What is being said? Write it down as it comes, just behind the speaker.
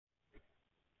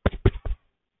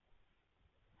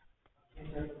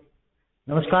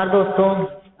नमस्कार दोस्तों,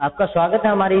 आपका स्वागत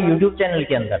है हमारे YouTube चैनल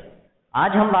के अंदर।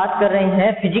 आज हम बात कर रहे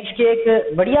हैं फिजिक्स के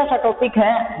एक बढ़िया सा टॉपिक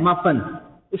है मापन,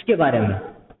 उसके बारे में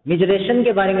मेजरेशन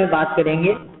के बारे में बात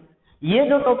करेंगे। ये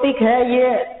जो टॉपिक है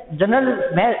ये जनरल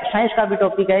साइंस का भी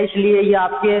टॉपिक है, इसलिए ये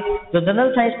आपके जो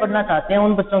जनरल साइंस पढ़ना चाहते हैं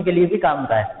उन बच्चों के लिए भी काम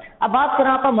का है। अब बात करें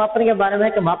आप मापन के बारे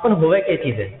में कि मापन होवे क्या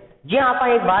चीज है। जी आप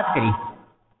एक बात करी,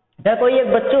 देखो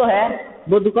एक बच्चो है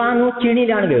वो दुकान चीनी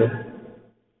लान गयो,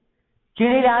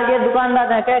 चीनी लान के दुकानदार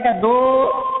ने कहा दो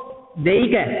दे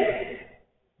के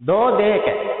दो दे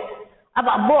के। अब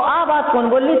वो आ बात कौन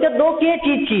बोली कि दो के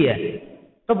चीज चाहिए,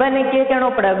 तो मैंने क्या कहना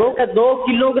पड़ेगा कि 2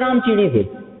 किलोग्राम चीनी थी,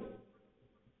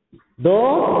 2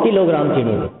 किलोग्राम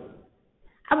चीनी थी।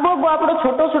 अब वो आपको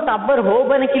छोटो सो टाबर हो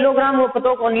मैंने किलोग्राम वो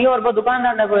पता कौन नहीं, और वो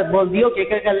दुकानदार ने बोल दियो के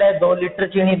कर ले 2 लीटर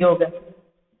चीनी दोगे,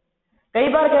 कई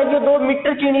बार कह दियो 2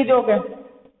 मीटर चीनी दोगे।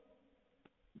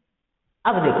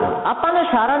 अब देखो अपन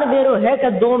सारा ने दे रो है कि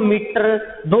 2 मीटर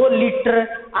 2 लीटर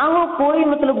आहो कोई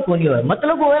मतलब को नहीं हो,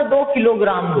 मतलब वो है 2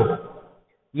 किलोग्राम को,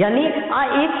 यानी आ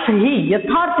एक सही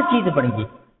यथार्थ चीज बनेगी।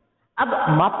 अब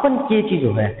मापन की चीज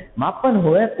हो है, मापन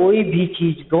हो है कोई भी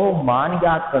चीज को मान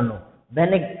ज्ञात करना,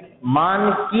 मैंने मान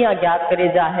किया ज्ञात करे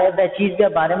जा है वह चीज के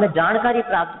बारे में जानकारी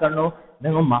प्राप्त करना,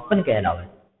 वह मापन कहलावे।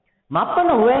 मापन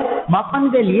हुए, मापन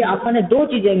के लिए आपने 2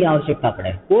 चीजें की आवश्यकता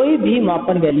पड़े, कोई भी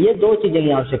मापन के लिए 2 चीजें की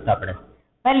आवश्यकता पड़े।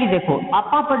 पहली देखो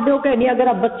आपा पढ़ो के नहीं, अगर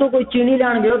आप बच्चों को चीनी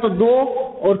लान गए तो 2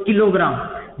 और किलोग्राम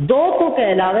 2 तो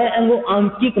कहलावे एंगो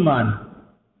आंकिक मान,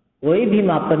 कोई भी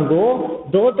मापन को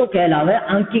 2 तो कहलावे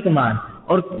आंकिक मान,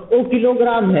 और वो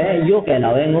किलोग्राम है यो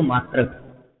कहलावे एंगो मात्रक।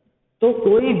 तो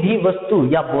कोई भी वस्तु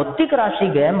या भौतिक राशि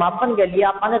के मापन के लिए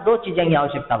आपने 2 चीजें की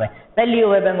आवश्यकता है, पहली हो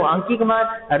बेंगो आंकिक मान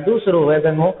और दूसरो हो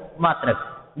बेंगो मात्रक।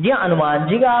 जी हनुमान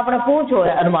जी का आपने पूछो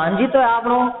है, हनुमान जी तो है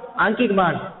आपनो आंकिक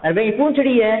मान और भाई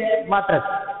पूछड़ी है मात्रक,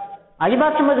 आगे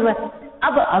बात समझ में।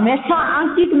 अब हमेशा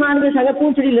आंकिक मान के सगे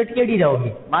पूछड़ी लटकेड़ी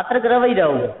रहोगी, मात्रक रवई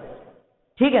रहोगे,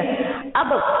 ठीक है।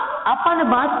 अब अपन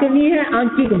बात करनी है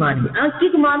आंकिक मान की।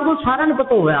 आंकिक मान को सारा ने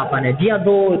पता हुआ आपने, जी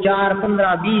 2 4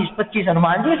 15 20 25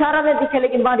 हनुमान जी सारा ने दिखे,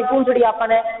 लेकिन बारी पूछड़ी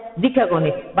आपने दिखे को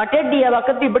नहीं, बा टेढ़ी है,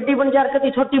 कभी बड़ी बन जा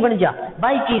कभी छोटी बन जा,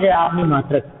 भाई चीज है आपनी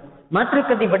मात्रक। मात्रक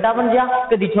कभी बड़ा बन जा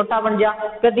कभी छोटा बन जा,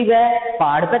 कभी वह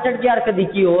पहाड़ पे चढ़ जा कभी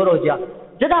की और हो जा।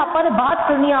 जब आपने बात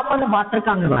करनी है आपने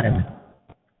मात्रका के बारे में,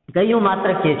 कई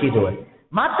मात्रक ये चीज हो है।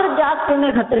 मात्रक याद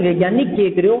करने खातिर वैज्ञानिक के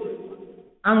करो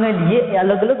आंगे लिए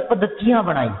अलग अलग पद्धतियां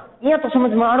बनाई, यह तो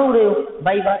समझ में आणु रहे हो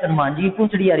भाई बात। हनुमान जी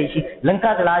पूछड़ी आ रही सी,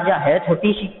 लंका जलाजा है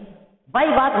छोटी सी, भाई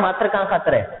बात मात्रका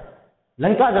खातर है,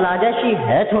 लंका जलाजा सी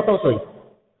है छोटो सोई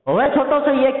होवे, छोटो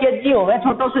सोई है केजी होवे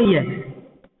छोटो सोई है,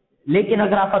 लेकिन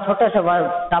अगर आप छोटे से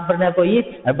टाबर ने कोई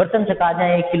बर्तन चका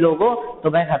जाए 1 किलो को तो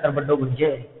वह खातर बड्डो बन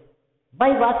जाए,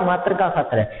 भाई बात मात्रका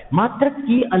खातर है। मात्रक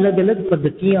की अलग अलग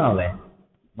पद्धतियां हुए,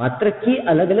 मात्रक की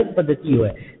अलग अलग पद्धति हुए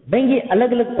भाई, ये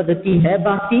अलग अलग पद्धति है,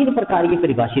 3 प्रकार की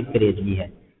परिभाषित करेगी है।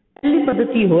 पहली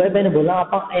पद्धति हुए मैंने बोला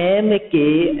आप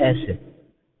MKS,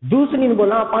 दूसरी ने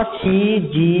बोला आप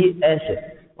CGS,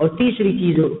 और तीसरी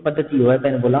चीज पद्धति हुए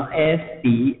मैंने बोला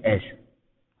FPS।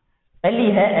 पहली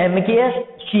है MKS,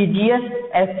 CGS,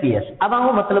 FPS। अब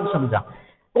आपको मतलब समझा,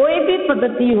 कोई भी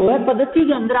पद्धति हो, पद्धति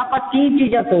के अंदर आप 3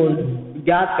 चीजें को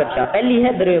ज्ञात करता, पहली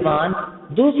है द्रव्यमान,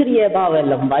 दूसरी है भाव है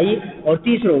लंबाई, और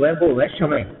तीसरो है वो है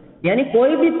समय। यानी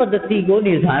कोई भी पद्धति को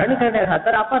निर्धारण करने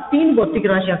खातर आप 3 भौतिक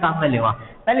राशियां काम में लेवा,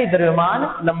 पहली द्रव्यमान,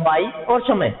 लंबाई और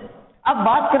समय। अब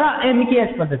बात करा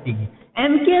MKS पद्धति की।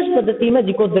 MKS पद्धति में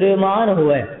जिको द्रव्यमान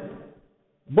हुआ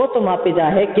वो तो मापे जा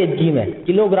है केजी में,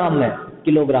 किलोग्राम में,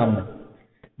 किलोग्राम में।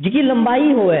 जिकी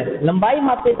लंबाई हो है, लंबाई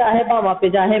मापे जा है वह मापे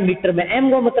जा है मीटर में, M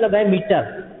को मतलब है मीटर,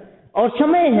 और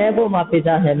समय है वो मापे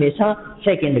जा है हमेशा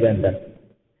सेकंड के अंदर।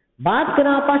 बात करें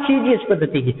आप CGS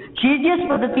पद्धति की। CGS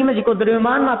पद्धति में जिको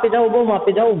द्रव्यमान मापे जाओ वो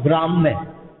मापे जाओ ग्राम में,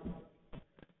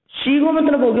 C को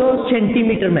मतलब हो गया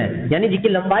सेंटीमीटर में, यानी जिसकी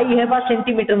लंबाई है वह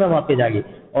सेंटीमीटर में मापे जाएगी,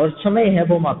 और समय है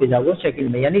वो मापे जाओ सेकंड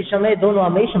में, यानी समय दोनों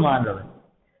में ही समान रहे।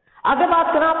 अगर बात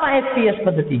करें आप FPS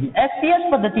पद्धति की।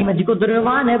 FPS पद्धति में जिको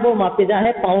द्रव्यमान है वो मापे जा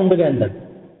है पाउंड के अंदर,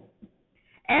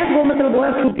 F वो मतलब वो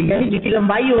है फुट, यानी जिसकी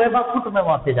लंबाई हो है वह फुट में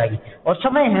मापे जाएगी, और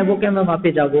समय है वो क्या में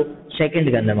मापे जाओ सेकंड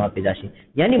के अंदर मापे जासी।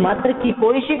 यानी मात्रक की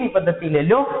कोई सी भी पद्धति ले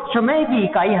लो, समय की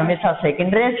इकाई हमेशा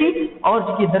सेकंड रहेगी, और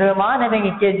जिसकी द्रव्यमान है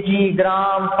केजी,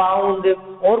 ग्राम, पाउंड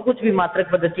और कुछ भी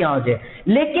मात्रक पद्धतियां हो जाए।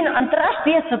 लेकिन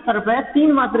अंतरराष्ट्रीय स्तर पर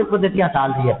 3 मात्रक पद्धतियां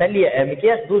चाल रही है, पहली है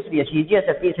MKS, दूसरी है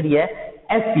CGS, तीसरी है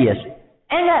FPS।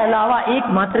 इसके अलावा एक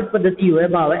मात्रक पद्धति हुए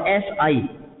भाव SI,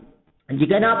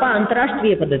 जिका आप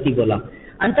अंतरराष्ट्रीय पद्धति बोला।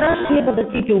 अंतरराष्ट्रीय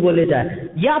पद्धति क्यों बोले जाए,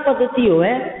 यह पद्धति हो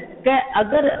है कि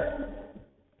अगर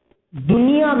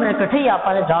दुनिया में कठे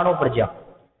आपने जानो पड़ जा,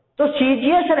 तो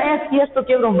सीजीएस और एसजीएस तो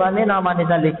केवल माने ना माने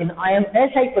जा, लेकिन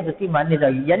आईएमएसआई पद्धति माने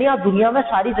जाएगी, यानी आप दुनिया में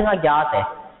सारी जगह ज्ञात है।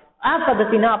 आ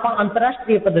पद्धति ना आप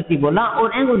अंतरराष्ट्रीय पद्धति बोला,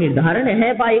 और एगो निर्धारण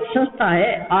है बा एक संस्था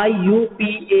है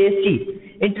IUPAC,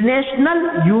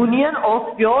 international union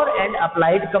of pure and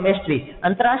applied chemistry,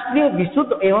 अंतरराष्ट्रीय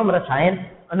विशुद्ध एवं रसायन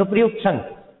अनुप्रयुक्त संघ,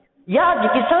 या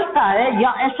जिकी संस्था है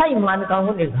या एसआई मानकों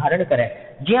को निर्धारण करे,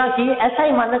 जिया की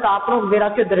एसआई मानक आपनो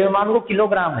बेरा के द्रव्यमान को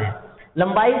किलोग्राम है,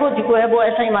 लंबाई को जिको है वो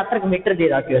एसआई मात्रक मीटर दे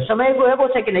रखी है, समय को है वो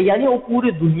सेकंड है, यानी वो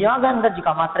पूरी दुनिया के अंदर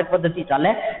जिका मात्रक पद्धति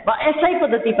चले वह एसआई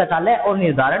पद्धति पर चले और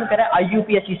निर्धारण करे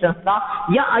IUPAC संस्था,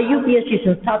 या IUPAC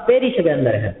संस्था पेरिस के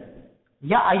अंदर है,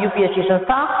 या IUPAC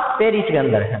संस्था पेरिस के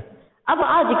अंदर है। अब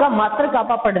आज का मात्रक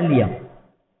आप पढ़ लिया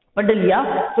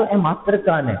तो ये मात्रक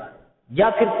कान है, या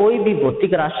फिर कोई भी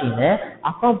भौतिक राशि है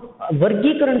आप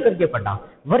वर्गीकरण करके पढ़ा।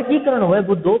 वर्गीकरण हुए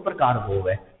वो दो प्रकार को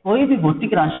हुए, कोई भी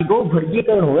भौतिक राशि को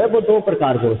वर्गीकरण हुए वो दो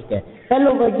प्रकार को उसके,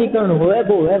 पहलो वर्गीकरण हुए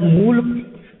वो है मूल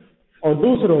और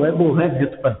दूसरो है वो है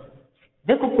व्युत्पन्न।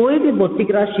 देखो कोई भी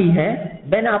भौतिक राशि है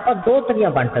मैंने आप दो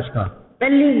तरिया बांट सकता,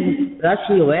 पहली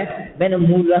राशि हुए मैंने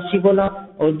मूल राशि बोला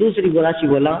और दूसरी राशि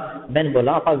बोला मैंने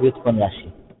बोला आप व्युत्पन्न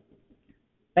राशि।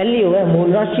 पहली हुए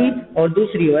मूल राशि और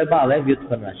दूसरी हुए भाव है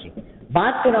व्युत्पन्न राशि।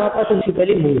 बात करें आप सबसे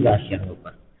पहले मूल राशि के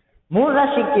ऊपर। मूल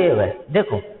राशि क्या है?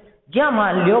 देखो क्या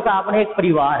मान लियो कि आपने एक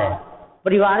परिवार है,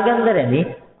 परिवार के अंदर है नहीं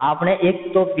आपने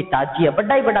एक तो पिताजी है,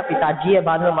 बड़ा ही बड़ा पिताजी है,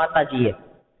 बाद में माता जी है,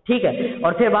 ठीक है,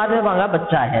 और फिर बाद में वहां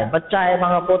बच्चा है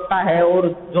वहां पोता है और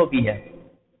जो भी है,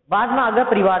 बाद में अगर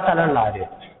परिवार चलन ला रहे हो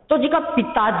तो जिका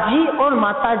पिताजी और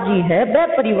माता जी है वह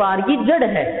परिवार की जड़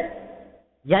है,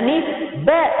 यानी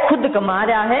वह खुद कमा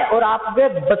रहा है और आप वे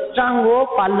बच्चा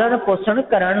को पालन पोषण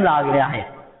करने लाग रहा है,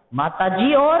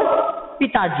 माताजी और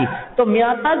पिताजी। तो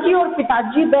माताजी और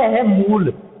पिताजी वह है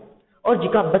मूल, और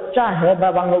जिका बच्चा है वह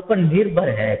वहां ऊपर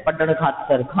निर्भर है पढ़ने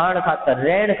खातर, खान खातर,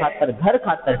 रहन खातर, घर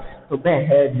खातर, तो वह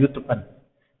है व्युत्पन्न।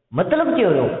 मतलब क्या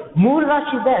हो? मूल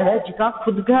राशि वह है जिका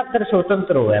खुद खातर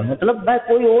स्वतंत्र हो है, मतलब वह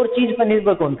कोई और चीज पर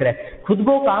निर्भर कौन करे, खुद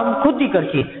को काम खुद ही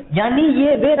करती, यानी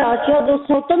ये वे राशियां जो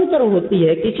स्वतंत्र होती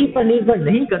है किसी पर निर्भर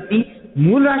नहीं करती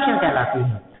मूल राशियां कहलाती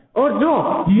है। और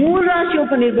जो मूल राशियों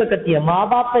पर निर्भर करती है माँ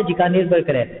बाप पर जिका निर्भर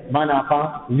करे माना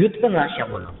आप व्युत्पन्न राशियां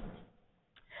बोलो।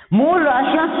 मूल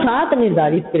राशियां 7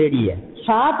 निर्धारित करेड़ी है,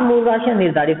 7 मूल राशियां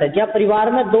निर्धारित है, जब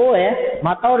परिवार में 2 है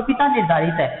माता और पिता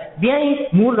निर्धारित है, यही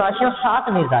मूल राशियां 7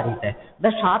 निर्धारित है। द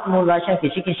 7 मूल राशियां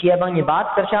किसी किसी है ये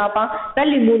बात कर आपा।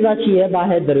 पहली मूल राशि है वह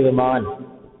है द्रव्यमान,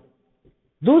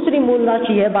 दूसरी मूल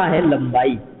राशि है वह है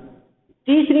लंबाई,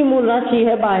 तीसरी मूल राशि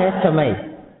है वह है समय,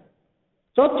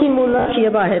 चौथी मूल राशि है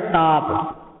वह है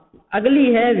ताप,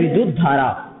 अगली है विद्युत धारा,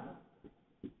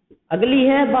 अगली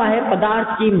है वह है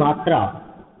पदार्थ की मात्रा,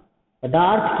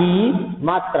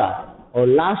 और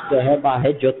लास्ट है वह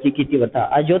है ज्योति की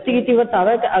तीव्रता। ज्योति की तीव्रता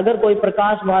है कि अगर कोई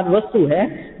प्रकाशमान वस्तु है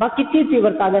वह कितनी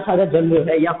तीव्रता के साथ जल रही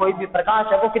है, या कोई भी प्रकाश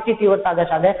है वो कितनी तीव्रता के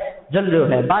साथ जल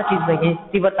रही है, बात चीज में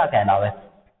तीव्रता कहलावे।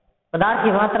 पदार्थ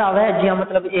की मात्रा है जी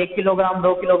मतलब 1 किलोग्राम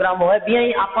 2 किलोग्राम हो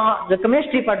है, आप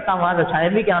केमिस्ट्री पढ़ता हुआ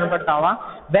रसायन विज्ञान पढ़ता हुआ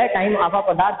वह टाइम आप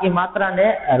पदार्थ की मात्रा ने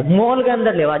मोल के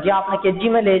अंदर लेवा, जी आपने केजी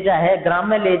में ले जाए, ग्राम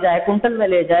में ले जाए, कुंटल में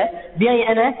ले जाए,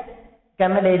 क्या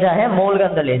में ले जाए, मोल के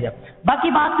अंदर ले जाए।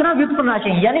 बाकी बात करना व्युत्पन्न राशि,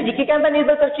 यानी जिसके के अंदर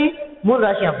निर्भर करती मूल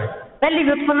राशियां पे। पहली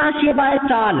व्युत्पन्न राशि है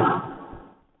चाल,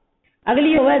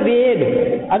 अगली हो वेग,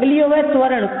 अगली हो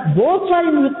त्वरण, बहुत सारी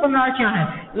व्युत्पन्न राशियां हैं,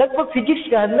 लगभग फिजिक्स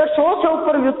के अंदर 100 से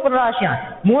ऊपर व्युत्पन्न राशियां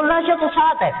हैं। मूल राशियां तो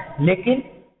 7 है, लेकिन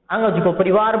को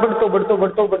परिवार बढ़तो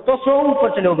 100 ऊपर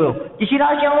चले गए, किसी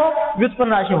राशियां हो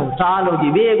व्युत्पन्न राशि हो, चाल होगी,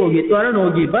 वेग होगी, त्वरण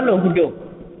होगी, बल होगी,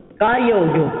 कार्य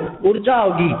होगी, ऊर्जा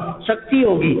होगी, शक्ति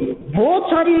होगी, बहुत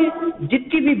सारी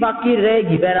जितनी भी बाकी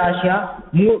रहेगी वह राशियां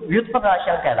व्युत्पन्न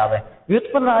राशियां कहलावे।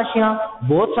 व्युत्पन्न राशियां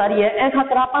बहुत सारी है, एक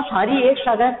खतरा सारी एक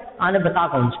साथ है आने बता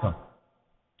कौन सा।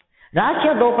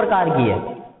 राशियां 2 प्रकार की है,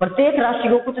 प्रत्येक राशि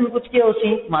को कुछ न कुछ के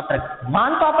उसी मात्रक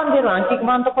मान तो अपन आंशिक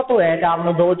मान तो पता है कि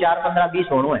आपने 2 4 15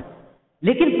 20 होना है,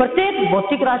 लेकिन प्रत्येक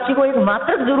भौतिक राशि को एक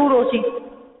मात्रक जरूर होती,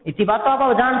 इतनी बात तो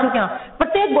आप जान चुके हैं।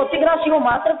 प्रत्येक भौतिक राशि को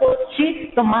मात्रक होती,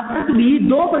 तो मात्रक भी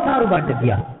 2 प्रकार बांट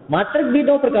दिया,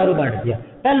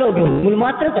 पहले हो गया मूल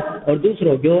मात्रक और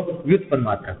दूसरा हो गया व्युत्पन्न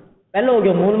मात्रक। पहले हो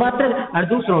गया मूल मात्रक और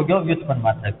दूसरा हो गया व्युत्पन्न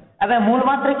मात्रक। अब मूल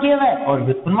मात्रक क्या है और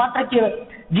व्युत्पन्न मात्रक क्या है?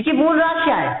 जिसकी मूल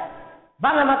राशियां है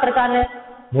बांगा मात्रक आने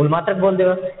मूल मात्रक बोल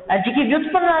देगा, जिसकी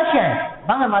व्युत्पन्न राशियां है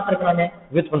बांगा मात्रक आने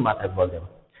व्युत्पन्न मात्रक बोल देगा।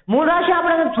 मूल राशि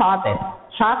अपने 7 है,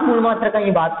 7 मूल मात्रक का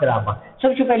ये बात करा।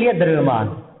 सबसे पहले है द्रव्यमान।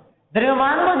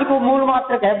 द्रव्यमान में जो मूल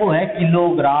मात्रक है वो है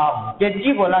किलोग्राम,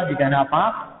 केजी बोला जी कहना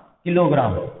आप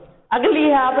किलोग्राम। अगली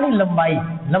है अपनी लंबाई,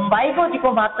 लंबाई को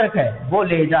जो मात्रक है वो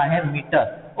ले जा है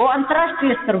मीटर, वो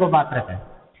अंतरराष्ट्रीय स्तर को मात्रक है।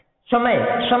 समय,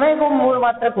 समय को मूल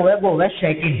मात्रक है वो है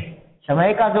सेकंड।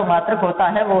 समय का जो मात्रक होता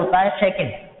है वो होता है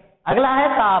सेकंड। अगला है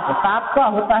ताप, ताप का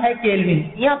होता है केल्विन।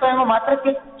 यहाँ तो है मात्रक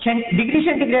डिग्री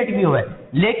सेंटीग्रेड भी है,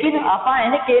 लेकिन आपा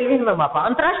है केल्विन में मापा,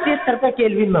 अंतरराष्ट्रीय स्तर पर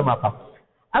केल्विन में मापा।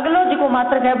 अगलो जिको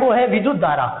मात्रक है वो है विद्युत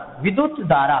धारा। विद्युत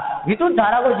धारा, विद्युत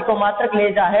धारा को जिको मात्रक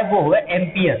ले जा है वो है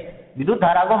एम्पियर। विद्युत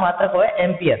धारा को मात्रक है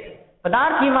एम्पियर।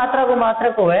 पदार्थ की मात्रा को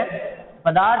मात्रक है,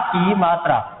 पदार्थ की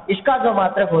मात्रा, इसका जो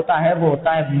मात्रक होता है वो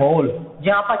होता है मोल।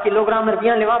 जहां पर किलोग्राम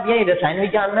रुपया लेवा, यही रसायन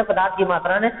विज्ञान में पदार्थ की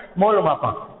मात्रा ने मोल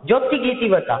मापा। ज्योति की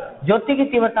तीव्रता, ज्योति की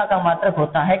तीव्रता का मात्रक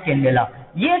होता है कैंडेला।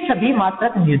 ये सभी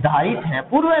मात्रक निर्धारित हैं,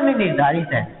 पूर्व में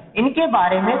निर्धारित है, इनके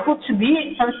बारे में कुछ भी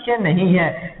संशय नहीं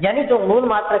है। यानी जो मूल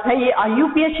मात्रक है ये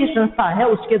IUPAC संस्था है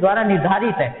उसके द्वारा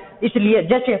निर्धारित है। इसलिए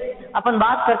जैसे अपन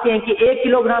बात करते हैं कि 1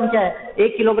 किलोग्राम क्या है,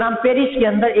 1 किलोग्राम पेरिस के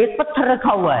अंदर एक पत्थर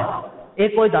रखा हुआ है,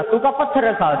 एक कोई धातु का पत्थर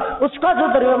रखा है, उसका जो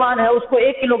द्रव्यमान है उसको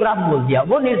 1 किलोग्राम बोल दिया,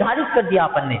 वो निर्धारित कर दिया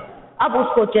अपन ने। अब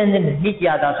उसको चेंज नहीं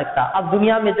किया जा सकता। अब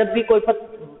दुनिया में जब भी कोई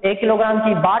 1 किलोग्राम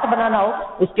की बाट बनाना हो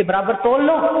उसके बराबर तोल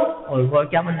लो और वो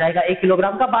क्या बन जाएगा, 1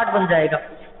 किलोग्राम का बाट बन जाएगा।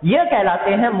 यह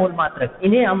कहलाते हैं मूल मात्रक,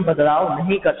 इन्हें हम बदलाव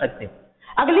नहीं कर सकते।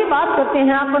 अगली बात करते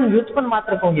हैं अपन व्युत्पन्न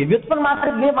मात्रक होंगे। व्युत्पन्न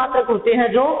मात्रक वे मात्रक होते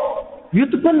हैं जो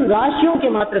व्युत्पन्न राशियों के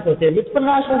मात्रक होते हैं। व्युत्पन्न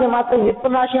राशियों के मात्रक,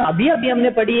 व्युत्पन्न राशियां अभी अभी हमने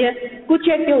पढ़ी है, कुछ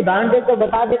एक के उदाहरण देकर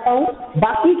बता देता हूं।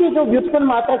 बाकी के जो व्युत्पन्न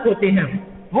मात्रक होते हैं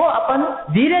वो अपन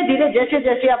धीरे धीरे जैसे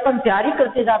जैसे अपन तैयारी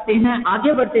करते जाते हैं,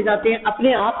 आगे बढ़ते जाते हैं,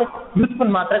 अपने आप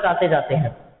व्युत्पन्न मात्रक आते जाते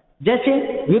हैं। जैसे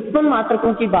व्युत्पन्न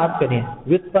मात्रकों की बात करें,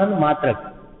 व्युत्पन्न मात्रक,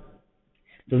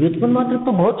 तो व्युत्पन्न मात्रक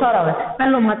तो बहुत सारा है।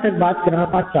 पहला मात्रक बात करें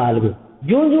आप चाल को,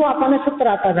 जो जो अपन सूत्र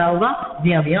आता जाओगा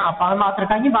भैया भैया अपन मात्रक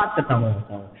का ही बात करता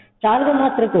हूँ। चाल को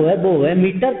मात्रक है वो है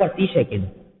मीटर प्रति सेकंड।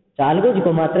 चाल को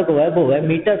जो मात्रक है वो है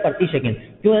मीटर प्रति सेकंड।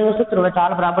 क्यों है वो सूत्र है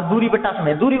चाल बराबर दूरी बटा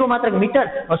समय, दूरी को मात्रक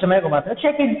मीटर और समय को मात्रक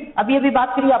सेकंड। अभी अभी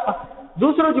बात करिए आप।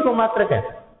 दूसरों जी को मात्रक है,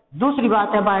 दूसरी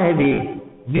बात है बाय वेग,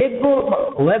 वेग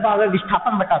को वह बावे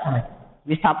विस्थापन बटा समय,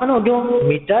 विस्थापन हो गयो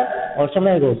मीटर और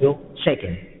समय हो गयो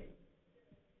सेकंड।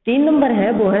 3 नंबर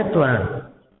है वो है त्वरण,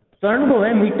 त्वरण को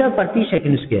है मीटर प्रति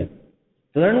सेकंड स्क्वायर।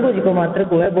 त्वरण को जिको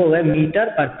मात्रक है वो है मीटर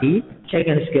प्रति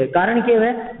सेकंड स्क्वायर। कारण क्या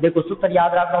है, देखो सूत्र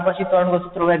याद रखना पड़ेगा। त्वरण को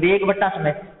सूत्र है वेग बटा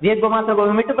समय, वेग को मात्रक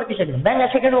है मीटर प्रति सेकंड,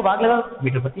 बैंक सेकंड को भाग लगा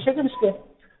मीटर प्रति सेकंड स्क्वायर।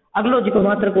 अगलो जिको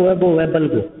मात्रक है वो है बल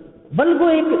को, बल को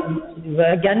एक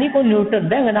वैज्ञानिक को न्यूटन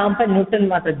बैंक नाम पर न्यूटन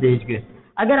मात्रक भेज गए।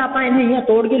 अगर आप इन्हें यहाँ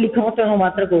तोड़ के लिखा हो तो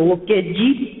मात्रक वो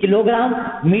केजी किलोग्राम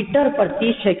मीटर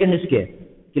प्रति सेकंड स्क्वायर,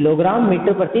 किलोग्राम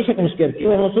मीटर प्रति सेकंड स्क्वायर।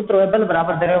 क्यों है सूत्र है बल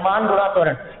बराबर द्रव्यमान गुणा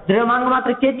त्वरण, द्रव्यमान को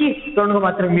मात्रक केजी, त्वरण को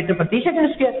मात्रक मीटर प्रति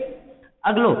सेकंड स्क्वायर।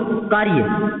 अगलो कार्य,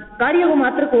 कार्य को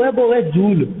मात्रक है वो है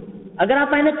जूल। अगर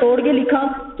आप इन्हें तोड़ के लिखा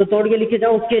तो तोड़ के लिखे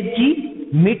जाओ केजी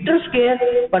मीटर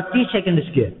स्क्वायर प्रति second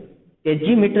square,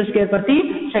 KG metre square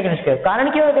प्रति सेकंड स्क्वायर। कारण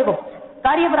क्या है, देखो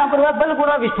कार्य बराबर हुआ बल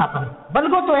गुणा विस्थापन, बल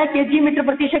को तो है केजी मीटर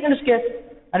प्रति सेकंड स्क्वायर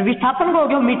और विस्थापन को हो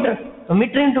गया मीटर, तो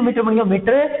मीटर इंटू मीटर बन गया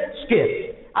मीटर स्क्वायर।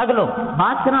 अगलो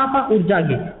बात करा आप ऊर्जा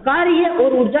की, कार्य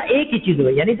और ऊर्जा एक ही चीज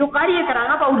है, यानी जो कार्य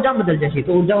कराना आप ऊर्जा बदल जैसी,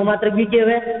 तो ऊर्जा मात्रक भी क्या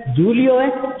है जूलियो है,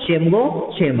 सेम गो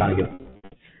सेम आ गयो।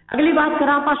 अगली बात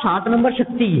करा आप 7 नंबर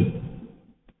शक्ति।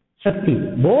 शक्ति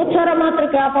बहुत सारा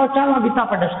मात्रक है, आप चाहो बिता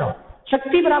पढ़ो।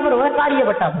 शक्ति बराबर हुआ कार्य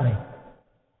बटा समय,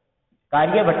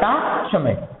 कार्य बटा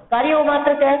समय। कार्य को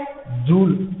मात्रक है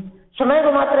जूल, समय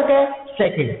को मात्रक है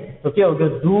सेकंड, तो क्या हो गया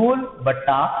जूल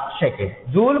बटा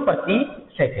सेकंड, जूल प्रति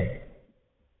सेकंड।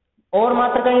 और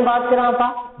मात्रक की बात करें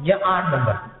आप या 8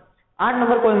 नंबर, 8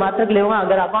 नंबर कोई मात्रक ले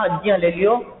अगर आप अज्ञा ले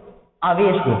लियो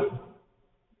आवेश को,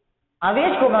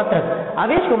 आवेश को मात्रक,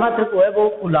 आवेश को मात्रक है वो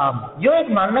कूलाम, जो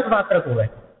एक मानक मात्रक हुआ है,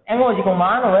 एमओजी को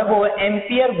मान हुआ है वो है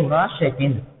एम्पियर गुणा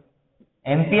सेकंड,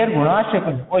 एम्पियर गुणा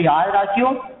सेकंड। वो याद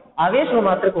रखियो आवेश को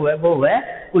मात्रक है वो है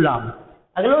कूलाम।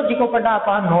 अगलो जी को पढ़ा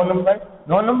आप 9 नंबर,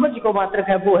 9 नंबर जी को मात्रक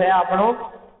है वो है आपनो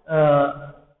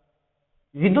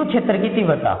विद्युत क्षेत्र की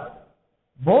तीव्रता।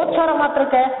 बहुत सारा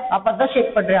मात्रक है, आप 10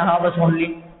 एक पढ़ रहे हैं, हाँ बस ओनली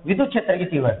विद्युत क्षेत्र की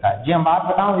तीव्रता। जी हम बात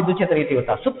बताऊं विद्युत क्षेत्र की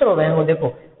तीव्रता, सूत्र हो गए वो देखो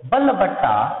बल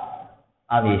बट्टा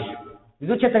आवेश,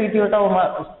 विद्युत क्षेत्र की तीव्रता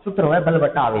वो सूत्र है बल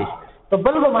बट्टा आवेश। तो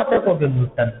बल को मात्रक हो गया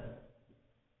न्यूटन,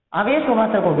 आवेश को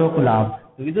मात्रक हो गया कूलाम,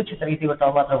 तो विद्युत क्षेत्र की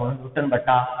तीव्रता मात्रक हो न्यूटन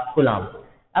बट्टा कूलाम।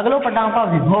 अगलो पढ़ा का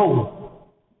विभव,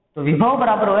 तो विभव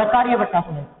बराबर हो गया कार्य बट्टा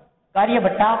समय, कार्य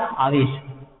बट्टा आवेश।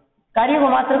 कार्य को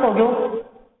मात्रक हो गयो,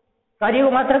 कार्य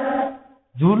को मात्रक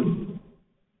जूल,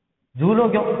 जूल हो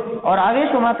गयो, और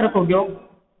आवेश को मात्रक हो गयो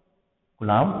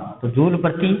कूलाम, तो जूल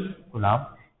प्रति कूलाम।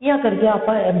 या करके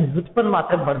आपा व्युत्पन्न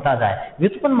मात्रक बढ़ता जाए।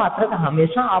 व्युत्पन्न मात्रक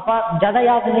हमेशा आपा ज्यादा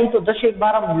याद नहीं तो 10 एक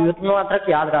बार हम व्युत्पन्न मात्रक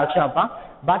याद रखे आपा,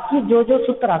 बाकी जो जो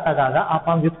सूत्र आता जाएगा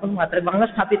आपा व्युत्पन्न मात्रक बनना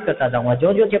स्थापित करता जाऊंगा।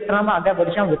 जो जो चैप्टर में आगे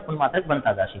बढ़े व्युत्पन्न मात्रक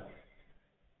बनता जाए।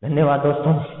 धन्यवाद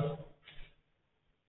दोस्तों।